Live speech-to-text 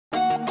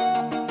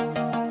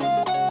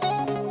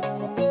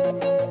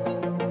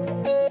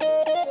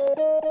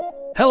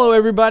Hello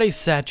everybody,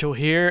 Satchel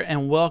here,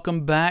 and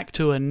welcome back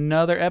to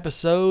another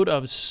episode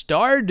of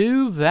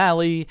Stardew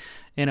Valley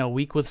in a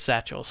week with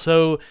Satchel.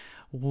 So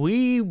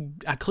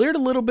I cleared a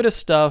little bit of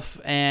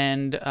stuff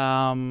and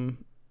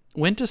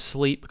went to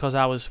sleep because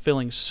I was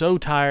feeling so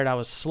tired, I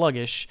was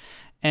sluggish,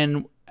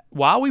 and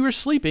while we were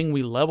sleeping,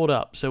 we leveled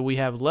up. So we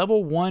have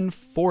level 1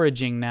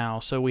 foraging now,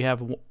 so we have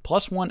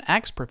 +1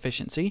 axe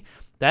proficiency.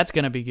 That's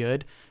going to be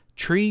good.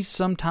 Trees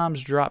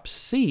sometimes drop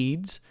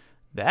seeds.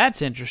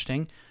 That's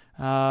interesting.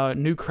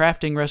 New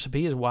crafting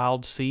recipe is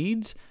wild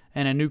seeds,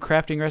 and a new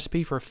crafting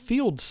recipe for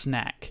field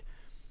snack.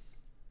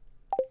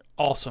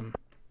 Awesome.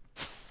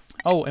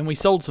 Oh, and we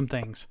sold some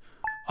things.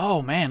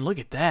 Oh man, look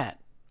at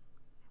that.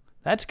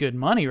 That's good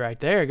money right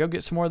there. Go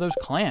get some more of those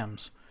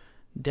clams.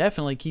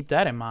 Definitely keep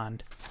that in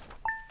mind.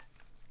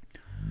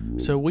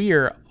 So we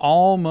are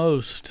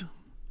almost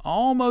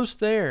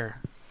there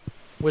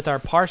with our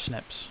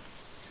parsnips.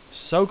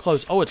 So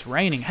close. Oh, it's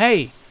raining.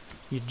 Hey,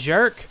 you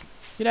jerk.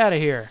 Get out of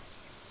here.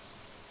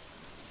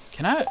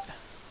 Can I?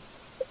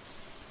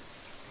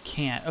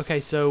 Can't.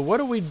 Okay, so what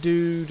do we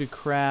do to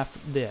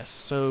craft this?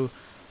 So,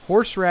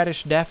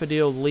 horseradish,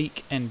 daffodil,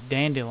 leek, and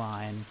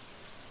dandelion.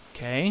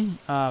 Okay.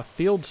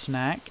 Field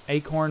snack,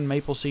 acorn,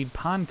 maple seed,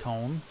 pine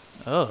cone.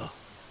 Ugh.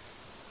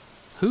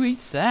 Who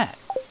eats that?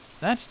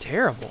 That's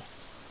terrible.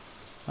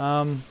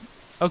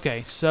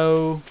 Okay,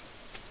 so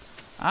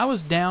I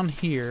was down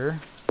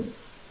here.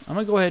 I'm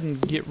gonna go ahead and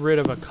get rid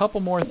of a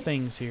couple more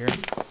things here.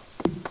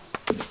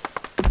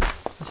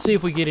 Let's see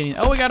if we get any.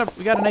 Oh, we got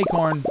an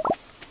acorn.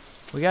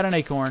 We got an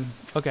acorn.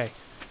 Okay.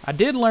 I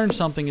did learn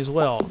something as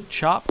well.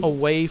 Chop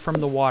away from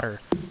the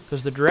water,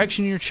 because the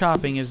direction you're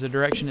chopping is the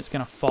direction it's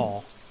going to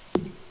fall.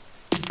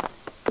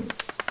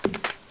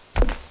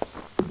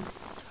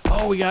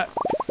 Oh, we got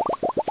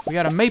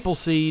a maple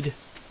seed.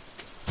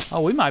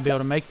 Oh, we might be able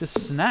to make this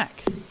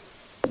snack.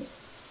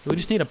 We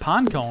just need a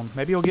pine cone.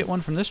 Maybe we'll get one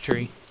from this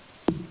tree.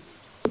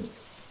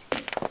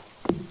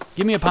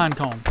 Give me a pine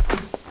cone.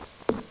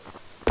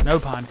 No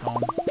pine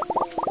cone.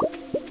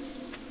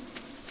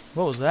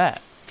 What was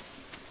that?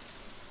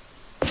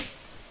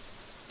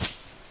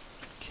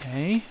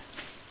 Okay.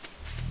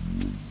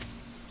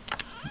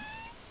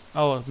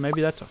 Oh,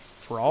 maybe that's a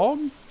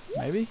frog?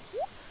 Maybe?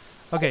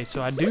 Okay,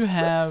 so I do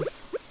have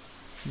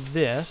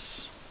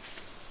this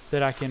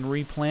that I can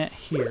replant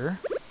here.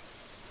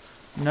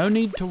 No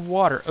need to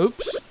water.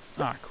 Oops.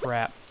 Ah,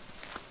 crap.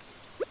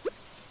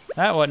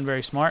 That wasn't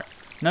very smart.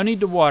 No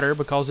need to water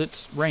because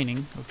it's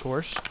raining, of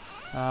course.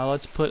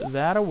 Let's put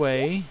that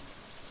away.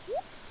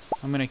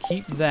 I'm going to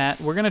keep that.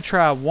 We're going to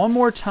try one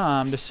more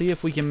time to see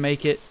if we can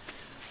make it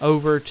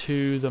over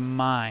to the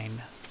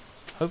mine.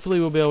 Hopefully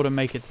we'll be able to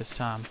make it this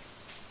time.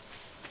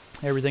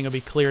 Everything will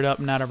be cleared up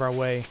and out of our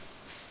way.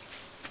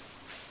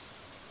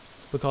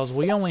 Because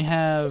we only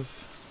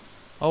have...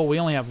 Oh, we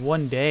only have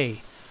 1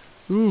 day.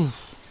 Ooh.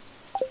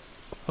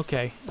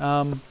 Okay.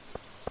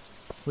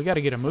 We got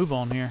to get a move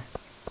on here.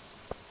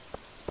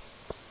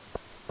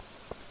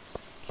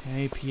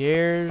 Okay,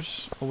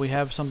 Pierre's. Well, we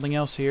have something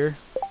else here.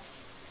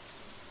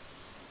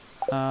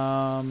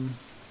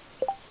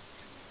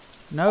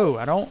 No,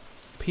 I don't.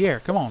 Pierre,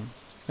 come on.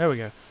 There we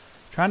go.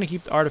 Trying to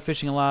keep the art of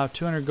fishing alive.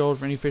 200 gold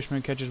for any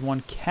fisherman who catches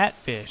 1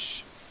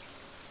 catfish.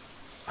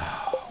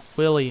 Oh,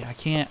 Willie, I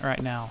can't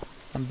right now.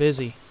 I'm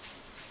busy.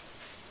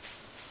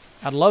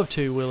 I'd love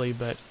to, Willie,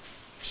 but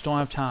just don't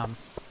have time.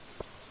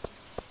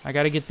 I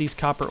gotta get these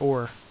copper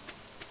ore.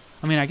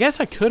 I mean, I guess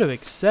I could have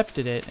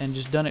accepted it and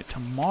just done it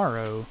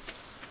tomorrow.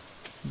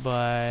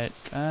 But,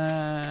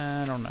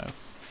 I don't know.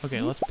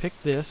 Okay, let's pick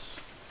this.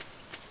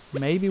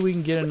 Maybe we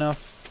can get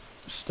enough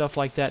stuff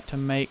like that to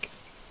make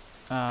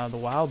the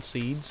wild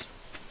seeds.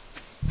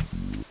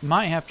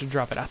 Might have to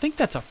drop it. I think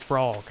that's a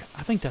frog.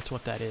 I think that's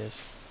what that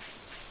is.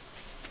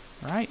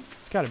 Right?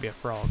 It's got to be a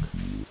frog.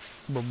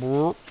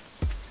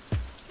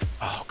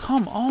 Oh,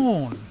 come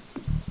on.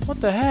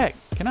 What the heck?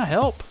 Can I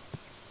help?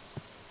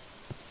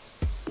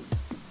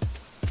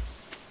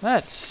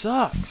 That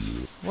sucks.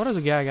 What does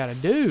a guy got to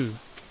do?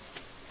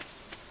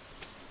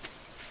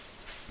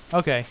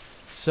 Okay,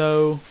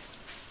 so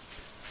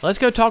let's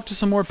go talk to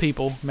some more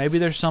people. Maybe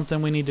there's something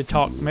we need to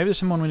talk. Maybe there's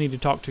someone we need to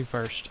talk to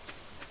first.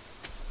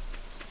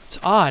 It's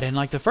odd, and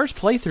like the first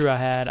playthrough I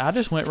had, I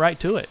just went right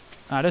to it.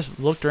 I just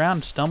looked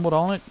around, stumbled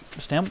on it,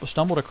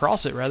 stumbled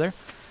across it rather,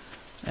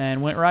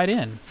 and went right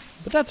in.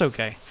 But that's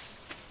okay.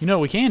 You know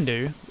what we can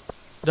do?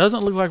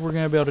 Doesn't look like we're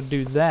going to be able to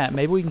do that.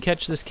 Maybe we can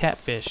catch this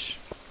catfish.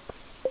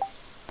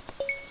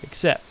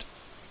 Except.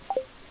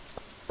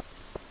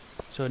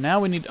 So now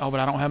we need... Oh, but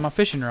I don't have my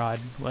fishing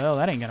rod. Well,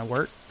 that ain't going to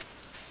work.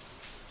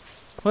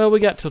 Well, we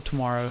got till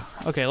tomorrow.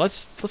 Okay,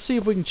 let's see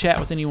if we can chat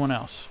with anyone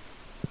else.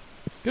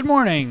 Good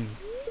morning.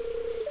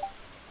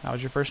 How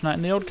was your first night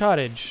in the old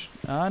cottage?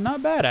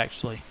 Not bad,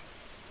 actually.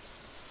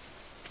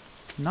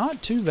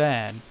 Not too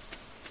bad.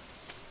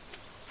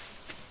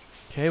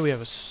 Okay, we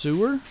have a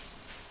sewer.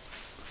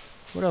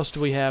 What else do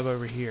we have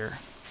over here?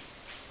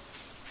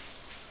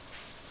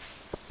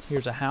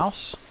 Here's a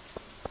house.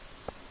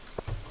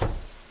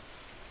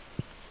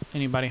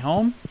 Anybody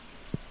home?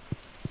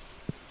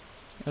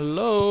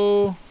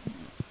 Hello?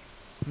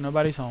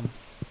 Nobody's home.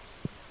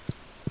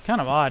 It's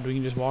kind of odd we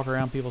can just walk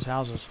around people's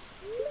houses.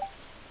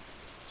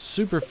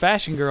 Super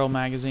Fashion Girl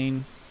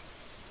magazine.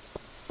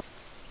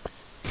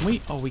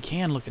 Oh, we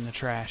can look in the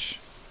trash.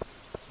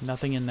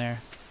 Nothing in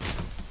there.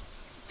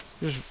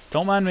 Just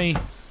don't mind me.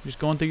 Just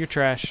going through your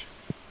trash.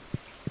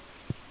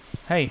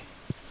 Hey.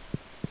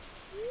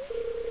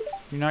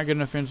 You're not good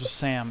enough friends with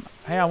Sam.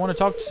 Hey, I want to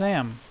talk to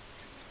Sam.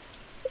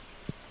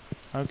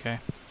 Okay.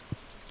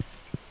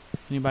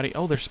 Anybody?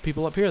 Oh, there's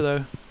people up here,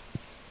 though.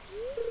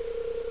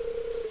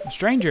 A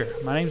stranger.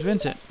 My name's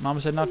Vincent.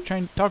 Mama said not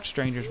to talk to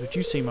strangers, but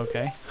you seem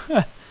okay.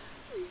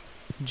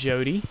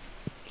 Jody.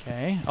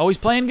 Okay. Oh, he's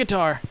playing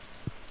guitar.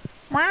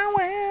 Wow,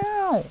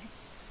 wow.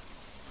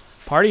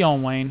 Party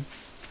on, Wayne.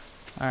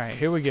 Alright,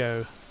 here we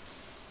go.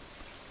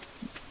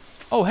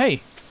 Oh,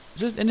 hey.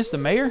 Isn't this the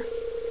mayor?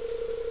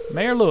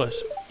 Mayor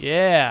Lewis.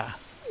 Yeah.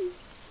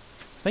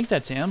 I think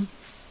that's him.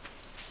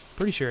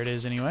 Pretty sure it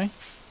is, anyway.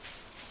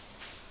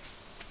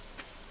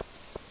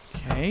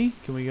 Okay,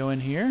 can we go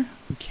in here?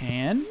 We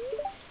can.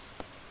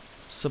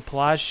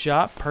 Supply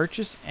shop,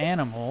 purchase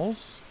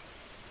animals.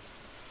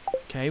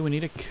 Okay, we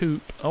need a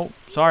coop. Oh,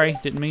 sorry,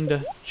 didn't mean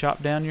to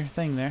chop down your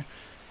thing there.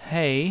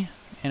 Hay,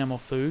 animal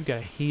food, got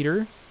a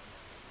heater.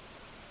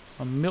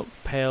 A milk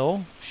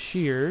pail,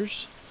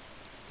 shears.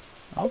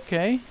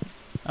 Okay.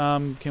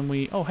 Can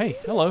we... Oh, hey,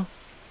 hello.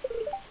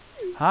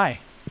 Hi.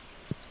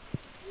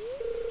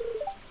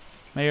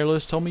 Mayor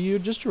Lewis told me you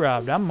had just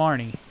arrived. I'm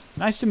Marnie.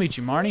 Nice to meet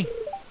you, Marnie.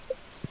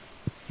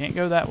 Can't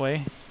go that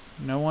way.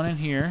 No one in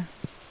here.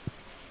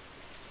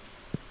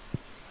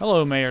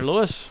 Hello, Mayor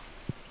Lewis.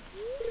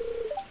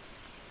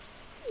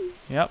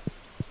 Yep.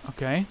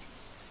 Okay.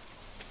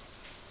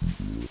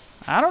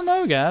 I don't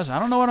know, guys. I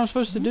don't know what I'm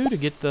supposed to do to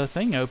get the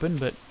thing open,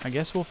 but I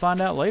guess we'll find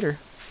out later.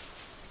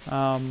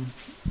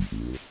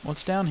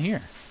 What's down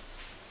here?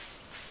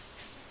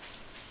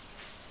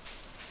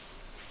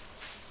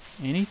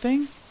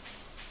 Anything?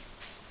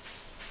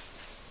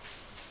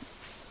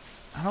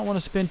 I don't want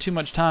to spend too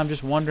much time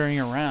just wandering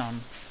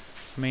around.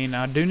 I mean,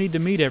 I do need to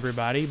meet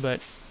everybody, but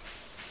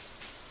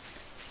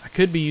I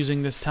could be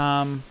using this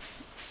time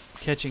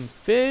catching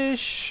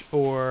fish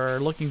or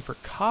looking for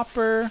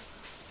copper.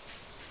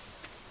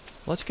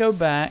 Let's go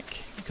back,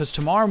 because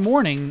tomorrow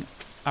morning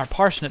our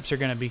parsnips are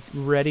going to be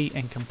ready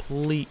and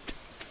complete.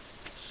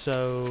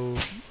 So,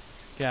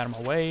 get out of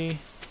my way.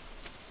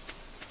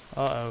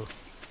 Uh-oh.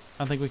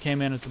 I think we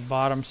came in at the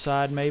bottom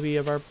side, maybe,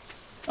 of our...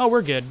 Oh,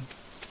 we're good.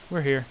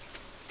 We're here.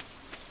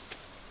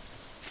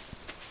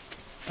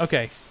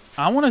 Okay.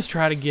 I want to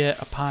try to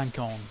get a pine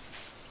cone,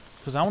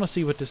 because I want to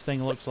see what this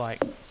thing looks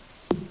like.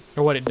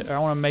 Or what I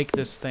want to make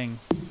this thing.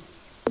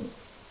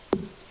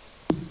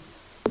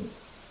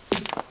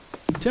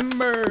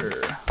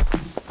 Timber!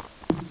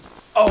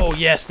 Oh,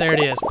 yes, there it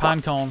is.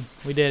 Pine cone.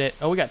 We did it.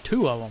 Oh, we got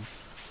 2 of them.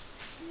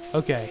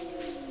 Okay.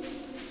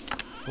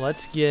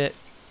 Let's get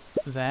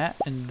that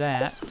and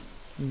that.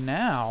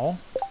 Now,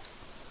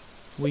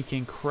 we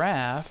can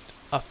craft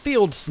a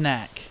field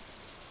snack.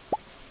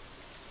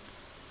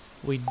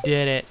 We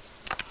did it.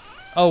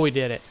 Oh, we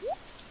did it.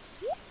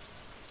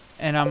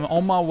 And I'm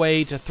on my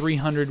way to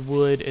 300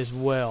 wood as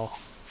well.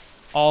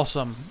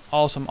 Awesome.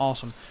 Awesome,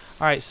 awesome.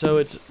 Alright, so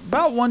it's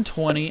about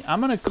 120.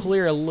 I'm going to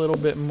clear a little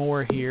bit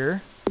more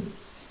here.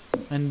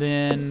 And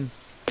then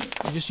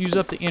just use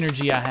up the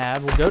energy I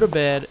have. We'll go to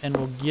bed and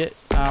we'll get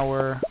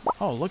our...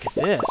 Oh, look at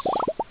this.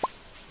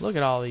 Look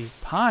at all these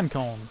pine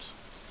cones.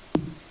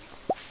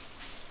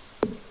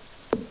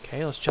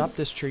 Okay, let's chop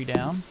this tree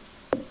down.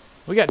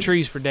 We got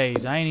trees for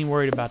days. I ain't even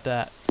worried about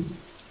that.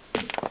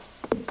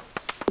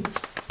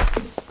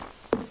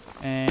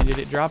 And did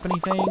it drop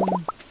anything?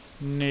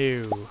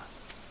 No.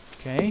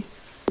 Okay.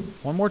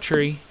 One more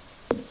tree.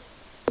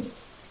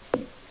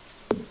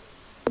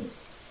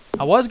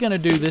 I was going to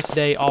do this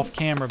day off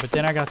camera, but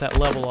then I got that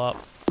level up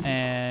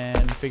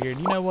and figured,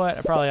 you know what?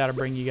 I probably ought to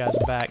bring you guys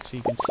back so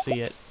you can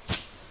see it.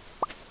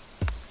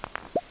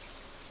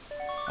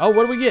 Oh,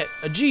 what do we get?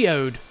 A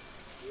geode.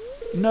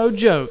 No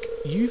joke.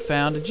 You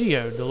found a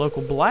geode. The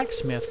local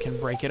blacksmith can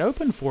break it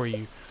open for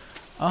you.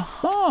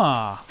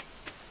 Uh-huh.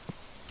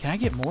 Can I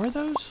get more of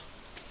those?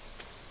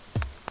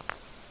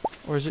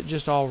 Or is it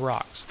just all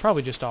rocks?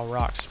 Probably just all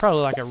rocks. It's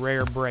probably like a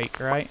rare break,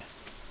 right?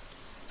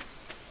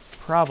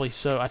 Probably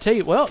so. I tell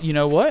you, well, you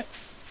know what?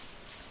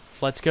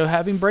 Let's go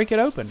have him break it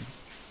open.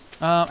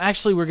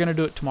 Actually, we're going to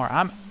do it tomorrow.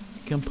 I'm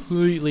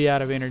completely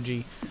out of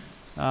energy.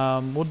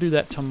 We'll do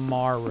that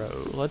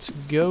tomorrow. Let's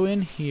go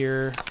in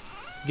here,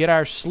 get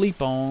our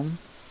sleep on,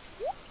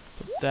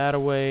 put that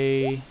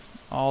away,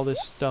 all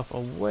this stuff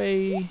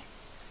away.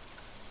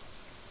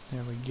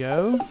 There we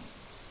go.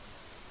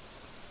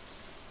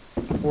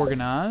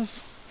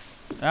 Organize.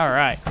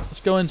 Alright, let's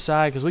go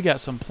inside because we got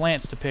some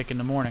plants to pick in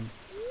the morning.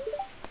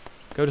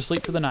 Go to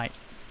sleep for the night.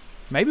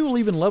 Maybe we'll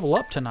even level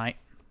up tonight.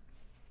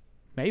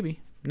 Maybe.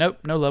 Nope,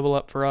 no level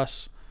up for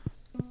us.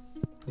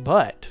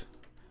 But...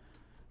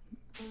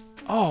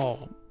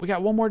 Oh, we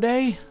got one more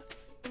day?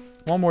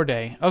 One more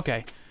day.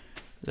 Okay.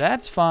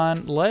 That's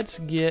fine. Let's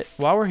get,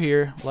 while we're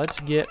here, let's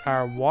get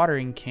our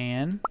watering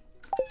can.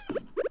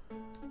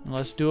 And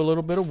let's do a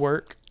little bit of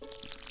work.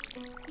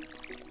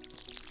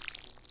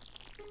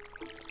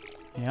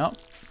 Yep.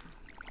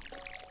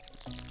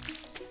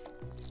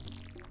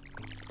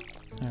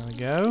 There we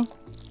go.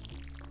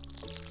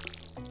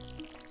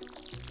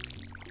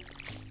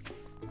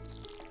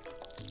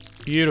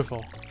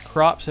 Beautiful.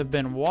 Crops have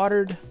been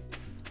watered.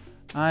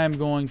 I am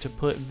going to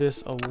put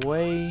this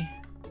away.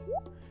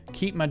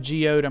 Keep my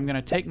geode. I'm going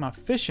to take my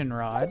fishing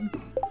rod.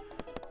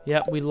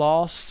 Yep, we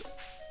lost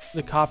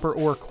the copper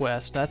ore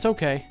quest. That's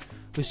okay.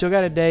 We still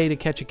got a day to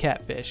catch a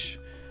catfish.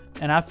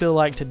 And I feel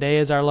like today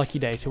is our lucky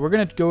day. So we're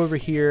going to go over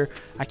here.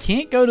 I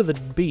can't go to the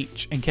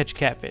beach and catch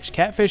catfish.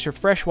 Catfish are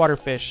freshwater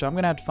fish, so I'm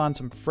going to have to find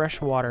some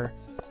fresh water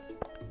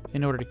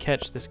in order to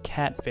catch this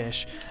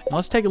catfish. Now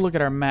let's take a look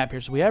at our map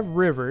here. So we have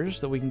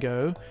rivers that we can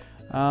go.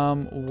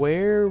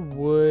 Where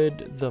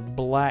would the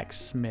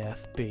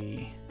blacksmith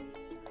be?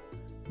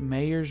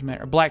 Mayor's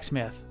Manor.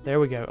 Blacksmith. There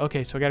we go.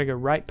 Okay, so I got to go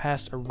right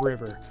past a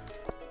river.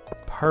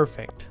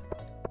 Perfect.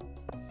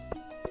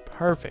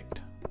 Perfect.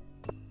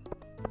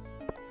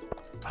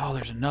 Oh,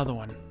 there's another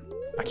one.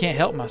 I can't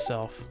help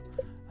myself.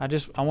 I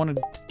wanted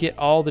to get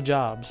all the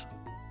jobs.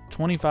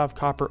 25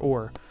 copper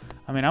ore.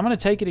 I mean, I'm going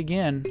to take it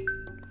again.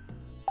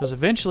 Because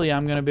eventually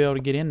I'm going to be able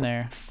to get in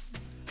there.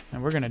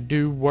 And we're going to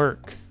do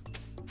work.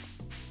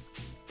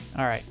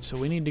 Alright, so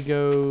we need to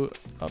go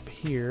up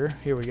here.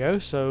 Here we go.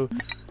 So,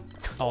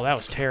 oh, that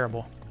was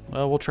terrible.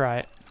 Well, we'll try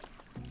it.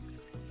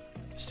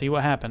 See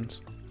what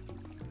happens.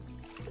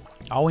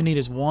 All we need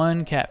is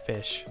one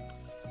catfish.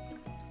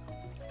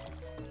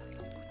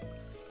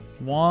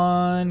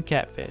 One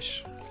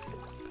catfish.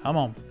 Come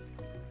on.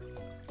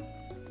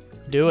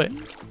 Do it.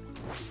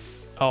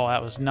 Oh,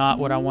 that was not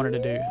what I wanted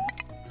to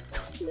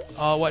do.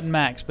 Oh, it wasn't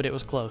max, but it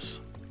was close.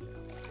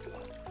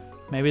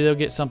 Maybe they'll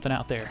get something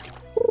out there.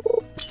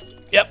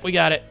 Yep, we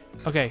got it.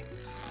 Okay.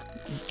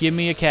 Give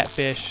me a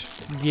catfish.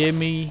 Give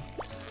me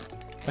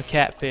a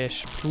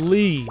catfish,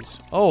 please.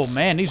 Oh,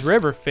 man, these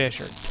river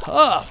fish are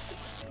tough.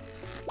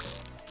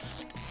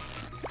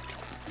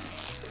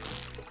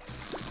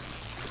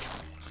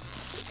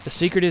 The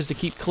secret is to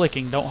keep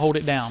clicking. Don't hold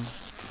it down.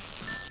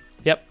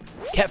 Yep.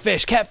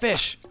 Catfish,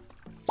 catfish.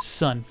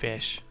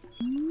 Sunfish.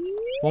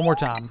 One more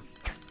time.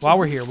 While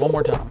we're here, one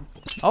more time.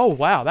 Oh,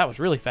 wow, that was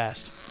really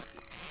fast.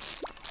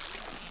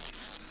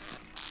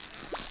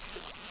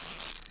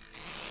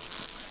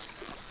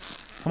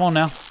 Come on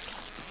now.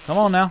 Come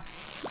on now.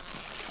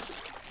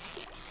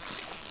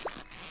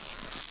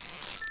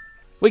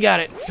 We got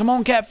it. Come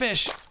on,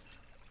 catfish.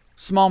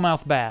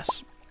 Smallmouth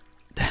bass.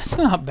 That's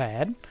not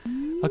bad.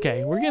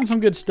 Okay, we're getting some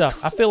good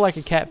stuff. I feel like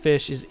a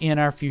catfish is in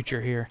our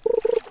future here.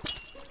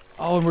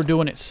 Oh, and we're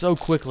doing it so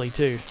quickly,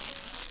 too.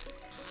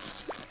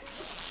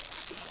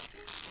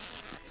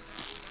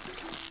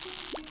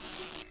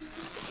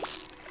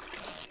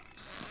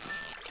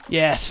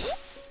 Yes.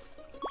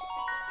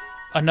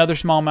 Another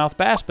smallmouth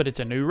bass, but it's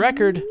a new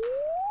record.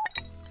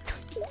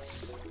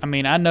 I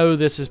mean, I know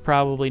this is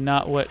probably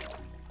not what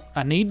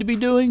I need to be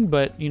doing,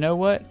 but you know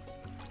what?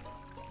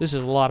 This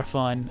is a lot of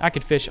fun. I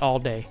could fish all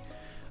day.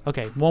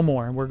 Okay, one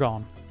more and we're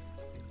gone.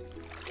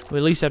 We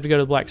at least have to go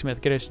to the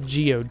blacksmith, get us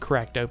geode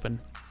cracked open.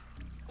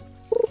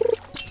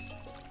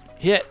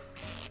 Hit.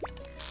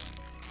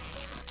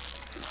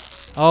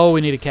 Oh,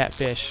 we need a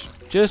catfish.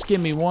 Just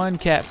give me one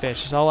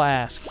catfish, that's all I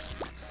ask.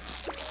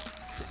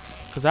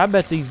 Because I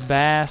bet these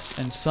bass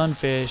and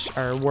sunfish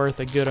are worth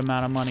a good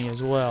amount of money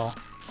as well.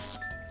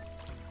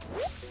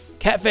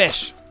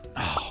 Catfish!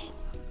 Oh,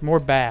 more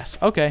bass.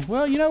 Okay,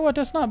 well, you know what?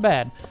 That's not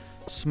bad.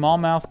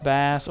 Smallmouth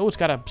bass. Oh, it's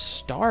got a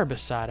star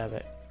beside of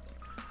it.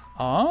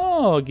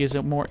 Oh, it gives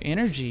it more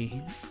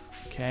energy.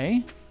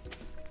 Okay.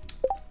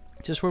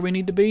 Is this where we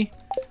need to be?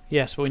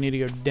 Yes, but we need to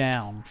go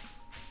down.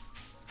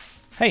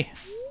 Hey,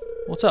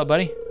 what's up,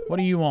 buddy? What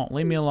do you want?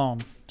 Leave me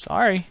alone.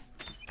 Sorry.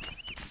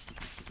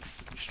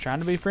 Just trying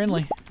to be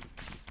friendly.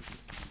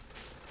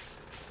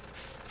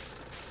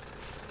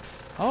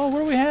 Oh, what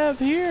do we have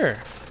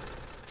here?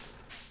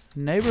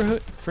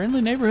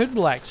 Friendly neighborhood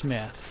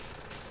blacksmith.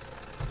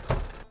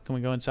 Can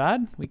we go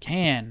inside? We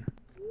can.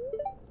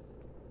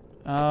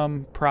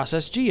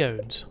 Process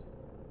geodes.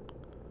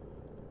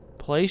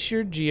 Place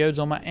your geodes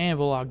on my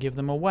anvil. I'll give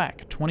them a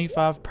whack.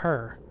 25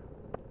 per.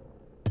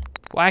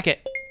 Whack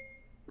it.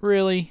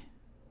 Really?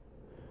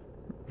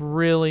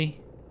 Really?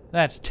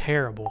 That's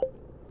terrible.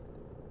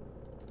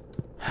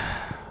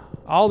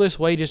 All this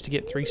way just to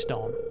get 3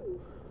 stone.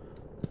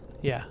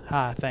 Yeah,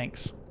 hi,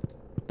 thanks.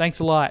 Thanks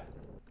a lot.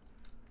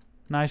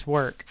 Nice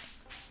work.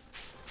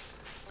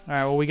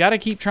 Alright, well, we gotta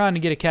keep trying to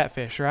get a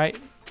catfish, right?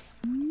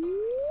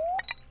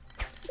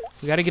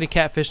 We gotta get a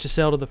catfish to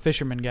sell to the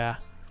fisherman guy.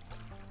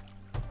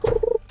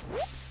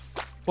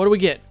 What do we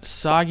get?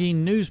 Soggy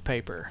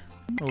newspaper.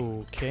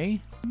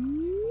 Okay.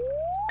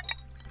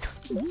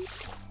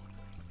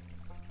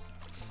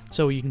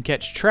 So you can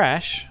catch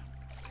trash.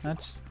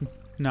 That's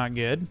not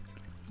good.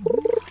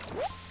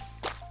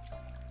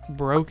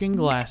 Broken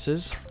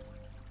glasses.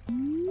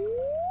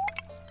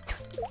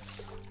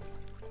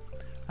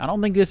 I don't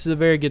think this is a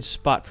very good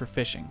spot for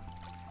fishing.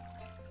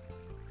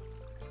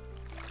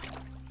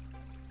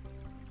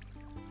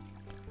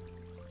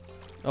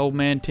 Old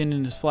man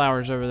tending his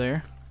flowers over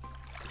there.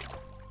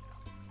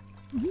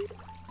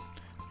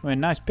 I mean,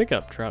 nice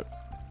pickup truck.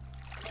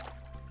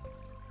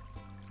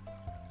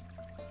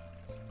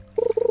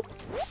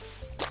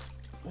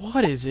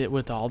 What is it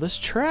with all this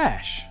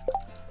trash?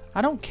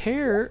 I don't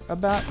care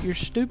about your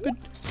stupid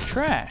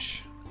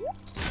trash.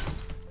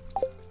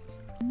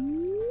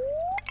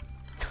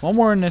 One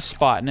more in this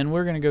spot, and then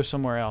we're going to go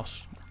somewhere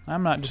else.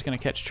 I'm not just going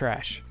to catch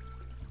trash.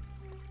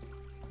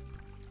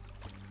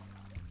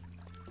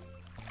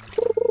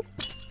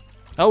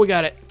 Oh, we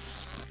got it.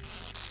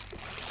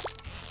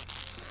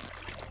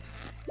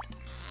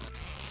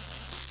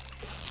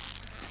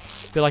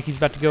 Feel like he's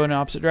about to go in the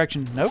opposite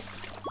direction. Nope.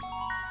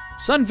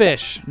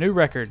 Sunfish. New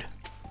record.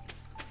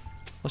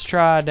 Let's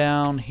try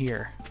down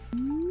here.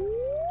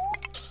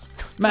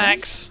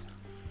 Max.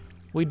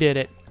 We did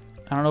it.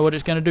 I don't know what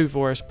it's going to do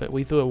for us, but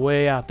we threw it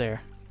way out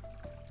there.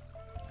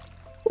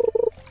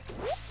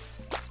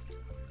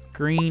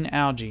 Green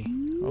algae.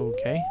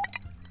 Okay.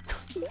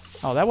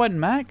 Oh, that wasn't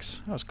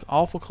max? That was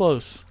awful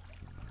close.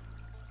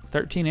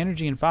 13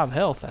 energy and 5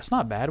 health. That's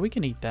not bad. We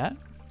can eat that.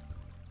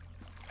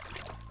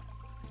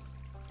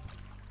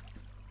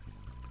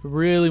 We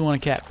really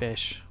want a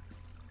catfish.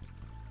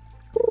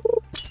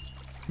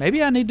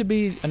 Maybe I need to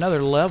be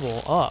another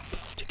level up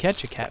to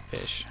catch a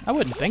catfish. I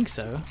wouldn't think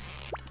so.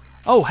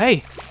 Oh,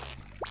 hey!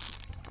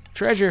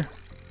 Treasure.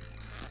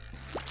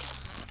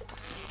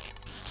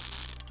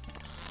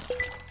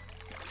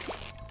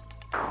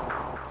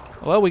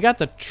 Well, we got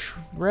the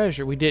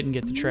treasure. We didn't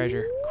get the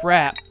treasure.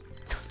 Crap.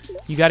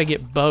 You got to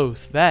get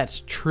both.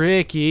 That's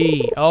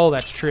tricky. Oh,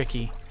 that's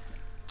tricky.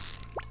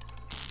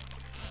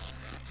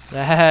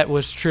 That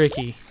was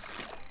tricky.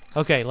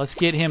 Okay, let's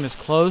get him as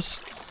close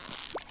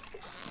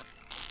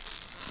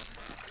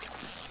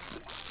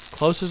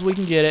as we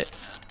can get it.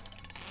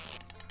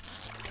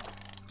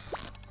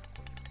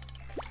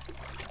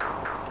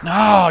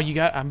 No, you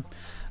got.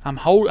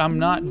 I'm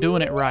not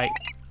doing it right.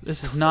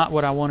 This is not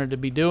what I wanted to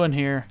be doing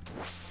here.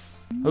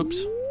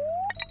 Oops.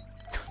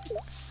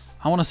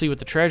 I want to see what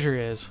the treasure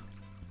is.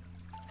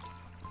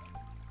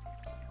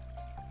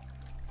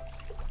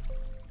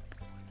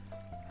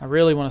 I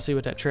really want to see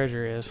what that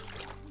treasure is.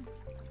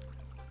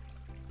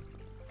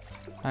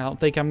 I don't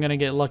think I'm going to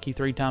get lucky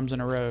 3 times in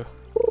a row.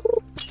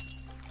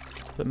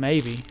 But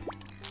maybe.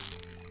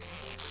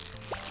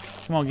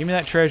 Come on, give me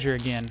that treasure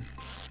again.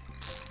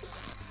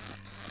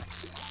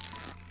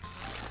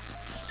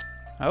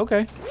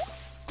 Okay.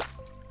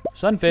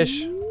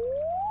 Sunfish.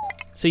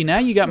 See, now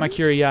you got my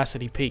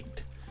curiosity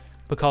piqued.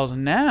 Because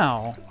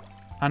now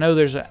I know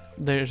there's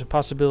a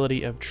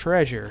possibility of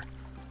treasure.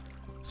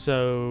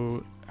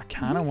 So I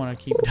kind of want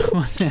to keep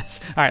doing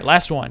this. All right,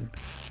 last one.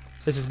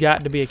 This has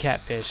got to be a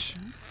catfish.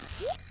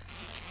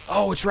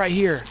 Oh, it's right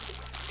here.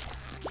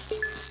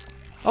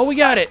 Oh, we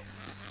got it.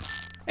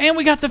 And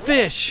we got the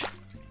fish.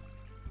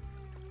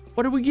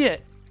 What did we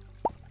get?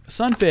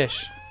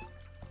 Sunfish.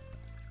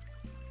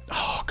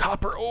 Oh,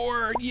 copper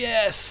ore.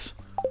 Yes.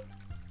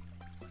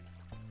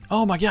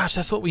 Oh my gosh,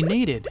 that's what we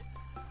needed.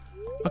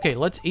 Okay,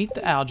 let's eat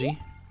the algae.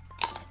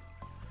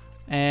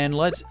 And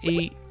let's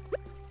eat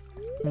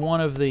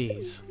one of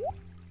these.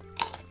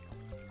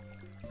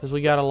 Because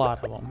we got a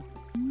lot of them.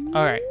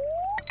 Alright.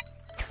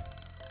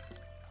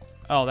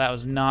 Oh, that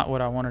was not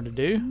what I wanted to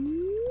do.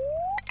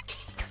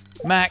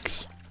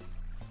 Max.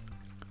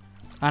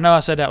 I know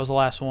I said that was the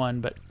last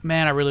one, but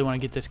man, I really want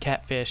to get this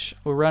catfish.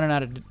 We're running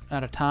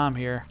out of time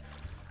here.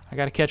 I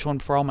got to catch one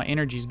before all my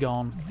energy's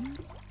gone.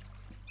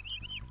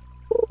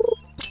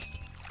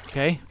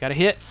 Okay, got a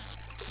hit.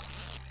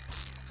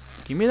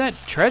 Give me that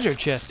treasure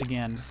chest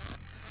again.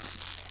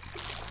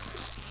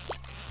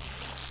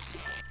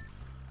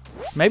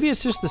 Maybe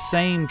it's just the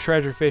same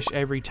treasure fish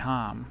every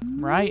time,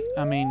 right?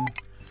 I mean,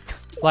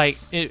 like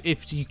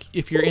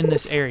if you're in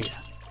this area.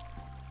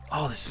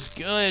 Oh, this is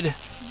good.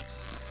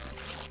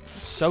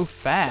 So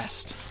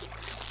fast.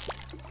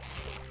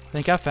 I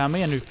think I found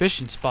me a new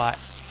fishing spot.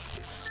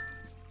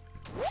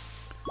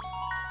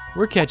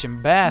 We're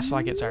catching bass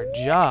like it's our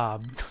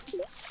job.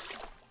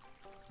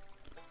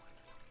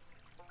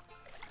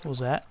 What was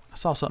that? I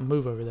saw something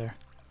move over there.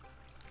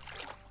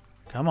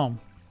 Come on.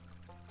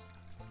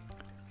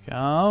 Come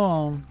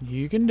on.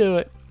 You can do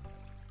it.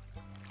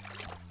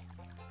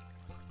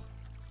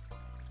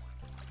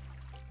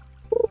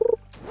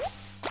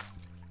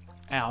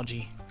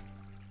 Algae.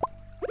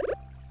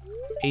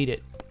 Eat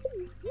it.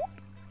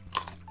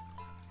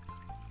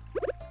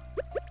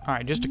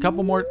 Alright, just a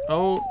couple more.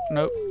 Oh,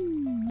 nope.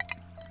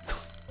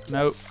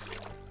 Nope.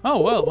 Oh,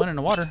 well, it went in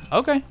the water.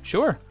 Okay,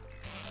 sure.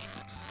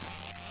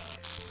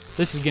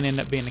 This is going to end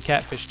up being a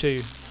catfish,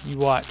 too. You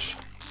watch.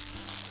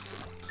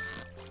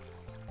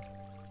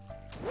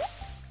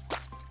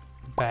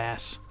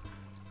 Bass.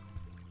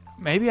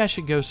 Maybe I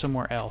should go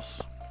somewhere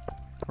else.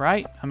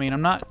 Right? I mean,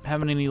 I'm not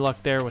having any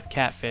luck there with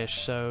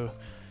catfish, so...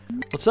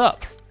 What's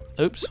up?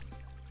 Oops.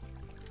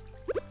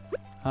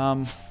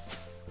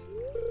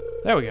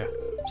 There we go.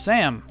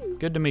 Sam,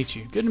 Good to meet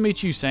you. Good to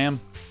meet you,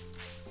 Sam.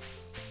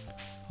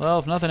 Well,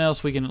 if nothing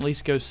else, we can at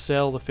least go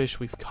sell the fish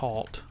we've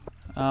caught.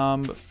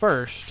 But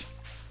first,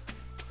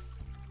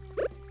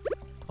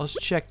 let's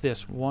check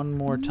this one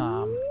more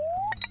time.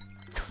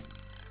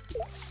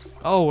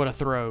 Oh, what a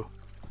throw.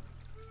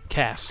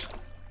 Cast.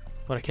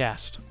 What a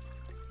cast.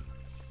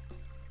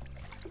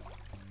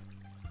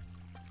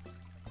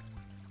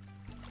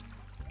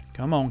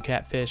 Come on,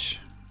 catfish.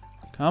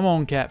 Come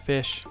on,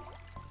 catfish.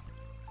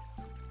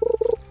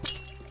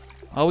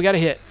 Oh, we got a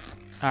hit.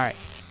 Alright.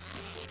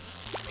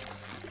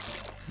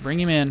 Bring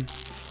him in.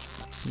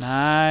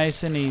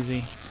 Nice and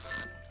easy.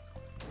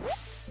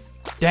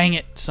 Dang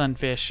it,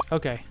 sunfish.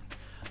 Okay.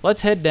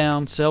 Let's head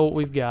down, sell what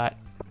we've got.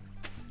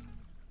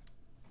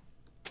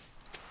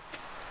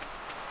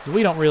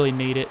 We don't really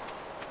need it.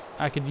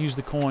 I could use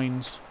the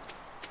coins.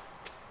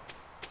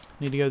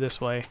 Need to go this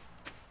way.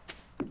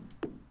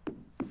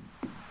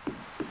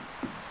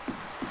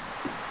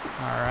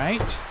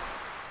 Alright.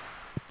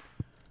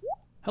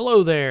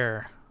 Hello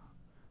there.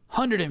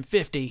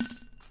 150.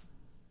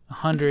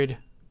 100.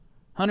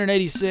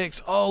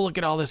 186. Oh, look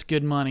at all this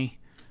good money.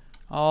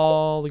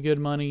 All the good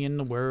money in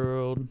the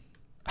world.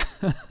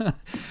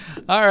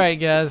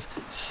 Alright, guys.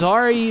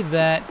 Sorry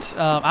that...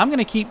 I'm going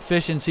to keep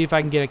fishing, see if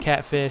I can get a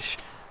catfish.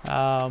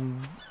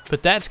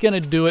 But that's going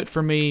to do it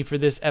for me for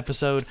this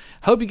episode.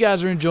 Hope you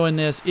guys are enjoying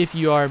this. If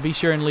you are, be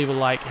sure and leave a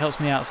like. It helps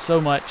me out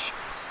so much.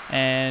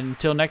 And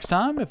until next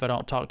time, if I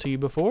don't talk to you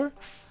before,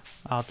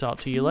 I'll talk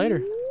to you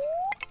later.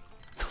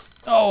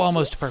 Oh,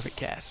 almost a perfect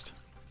cast.